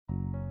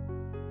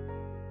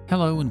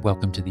Hello and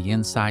welcome to the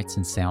Insights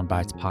and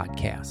Soundbites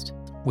podcast,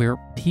 where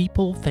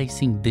people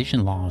facing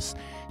vision loss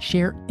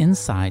share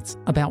insights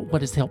about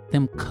what has helped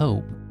them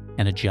cope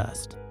and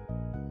adjust.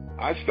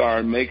 I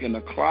started making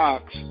the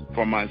clocks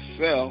for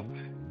myself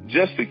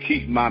just to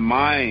keep my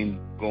mind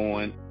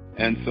going,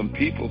 and some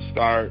people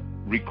start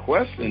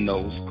requesting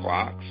those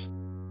clocks.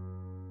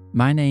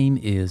 My name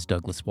is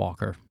Douglas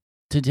Walker.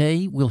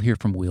 Today we'll hear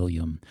from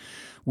William.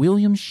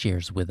 William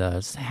shares with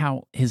us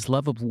how his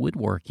love of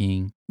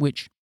woodworking,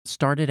 which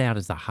started out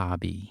as a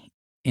hobby,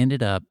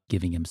 ended up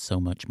giving him so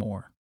much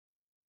more.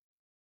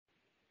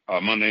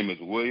 My name is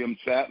William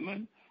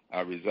Chapman. I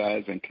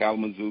reside in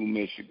Kalamazoo,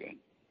 Michigan.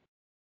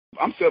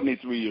 I'm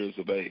 73 years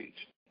of age.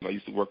 I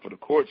used to work for the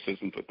court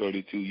system for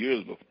 32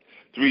 years, but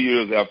 3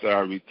 years after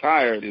I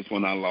retired is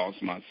when I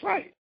lost my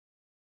sight.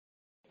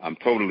 I'm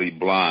totally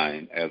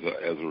blind as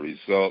a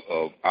result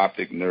of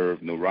optic nerve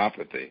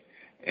neuropathy,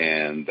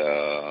 and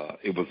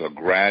it was a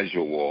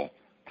gradual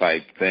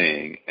type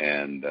thing,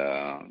 and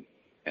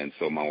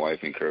so my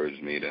wife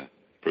encouraged me to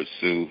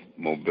pursue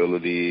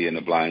mobility in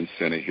the Blind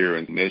Center here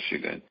in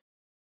Michigan.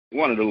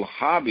 One of the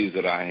hobbies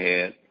that I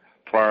had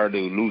prior to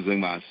losing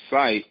my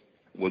sight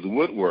was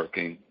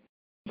woodworking.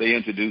 They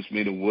introduced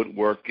me to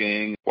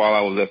woodworking while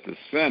I was at the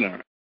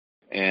center,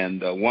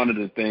 and one of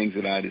the things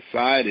that I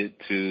decided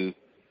to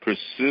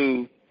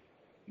pursue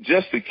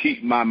just to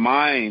keep my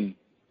mind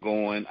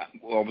going, I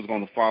was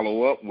going to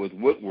follow up with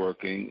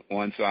woodworking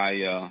once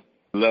I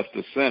left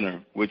the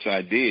center, which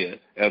I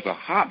did as a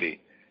hobby.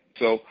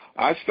 So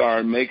I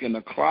started making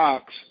the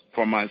clocks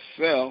for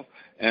myself,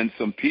 and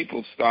some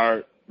people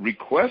start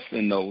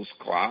requesting those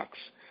clocks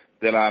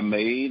that I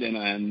made,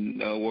 and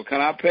well,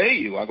 can I pay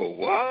you? I go,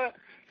 what?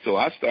 So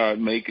I started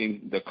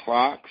making the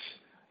clocks,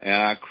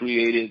 and I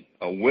created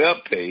a web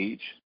page.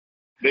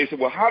 They said,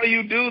 well, how do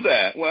you do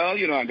that? Well,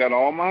 I got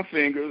all my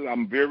fingers.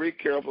 I'm very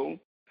careful.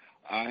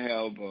 I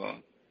have a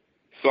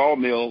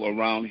sawmill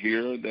around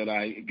here that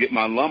I get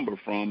my lumber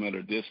from at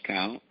a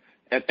discount.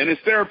 And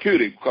it's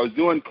therapeutic because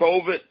during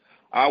COVID,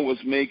 I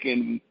was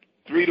making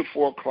 3 to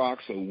 4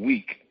 clocks a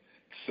week.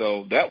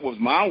 So that was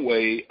my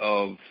way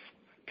of,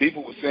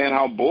 people were saying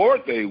how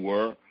bored they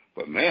were,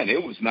 but man,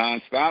 it was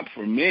nonstop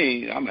for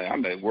me. I'm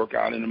at work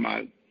out in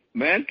my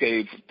man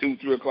cave for 2,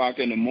 3 o'clock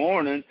in the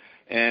morning,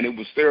 and it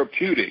was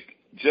therapeutic,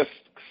 just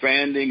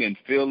sanding and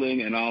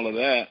filling and all of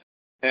that.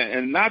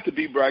 And not to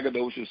be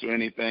braggadocious or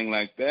anything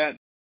like that,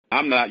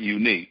 I'm not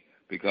unique,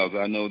 because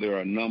I know there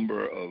are a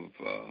number of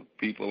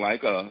people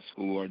like us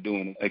who are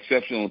doing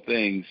exceptional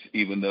things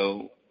even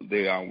though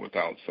they are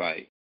without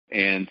sight.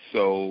 And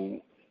so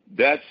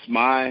that's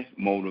my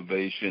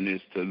motivation,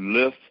 is to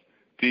lift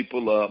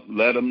people up,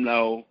 let them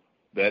know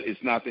that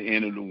it's not the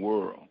end of the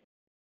world.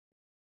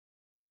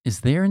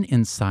 Is there an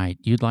insight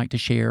you'd like to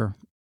share?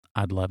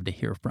 I'd love to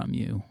hear from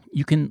you.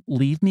 You can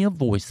leave me a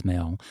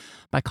voicemail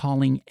by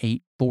calling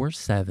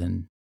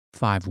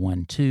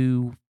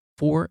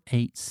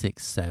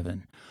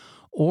 847-512-4867.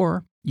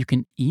 Or you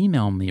can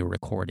email me a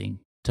recording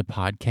to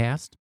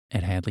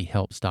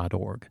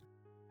podcast@hadleyhelps.org.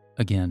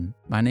 Again,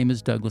 my name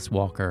is Douglas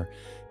Walker.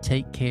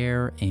 Take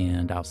care,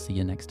 and I'll see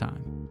you next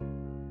time.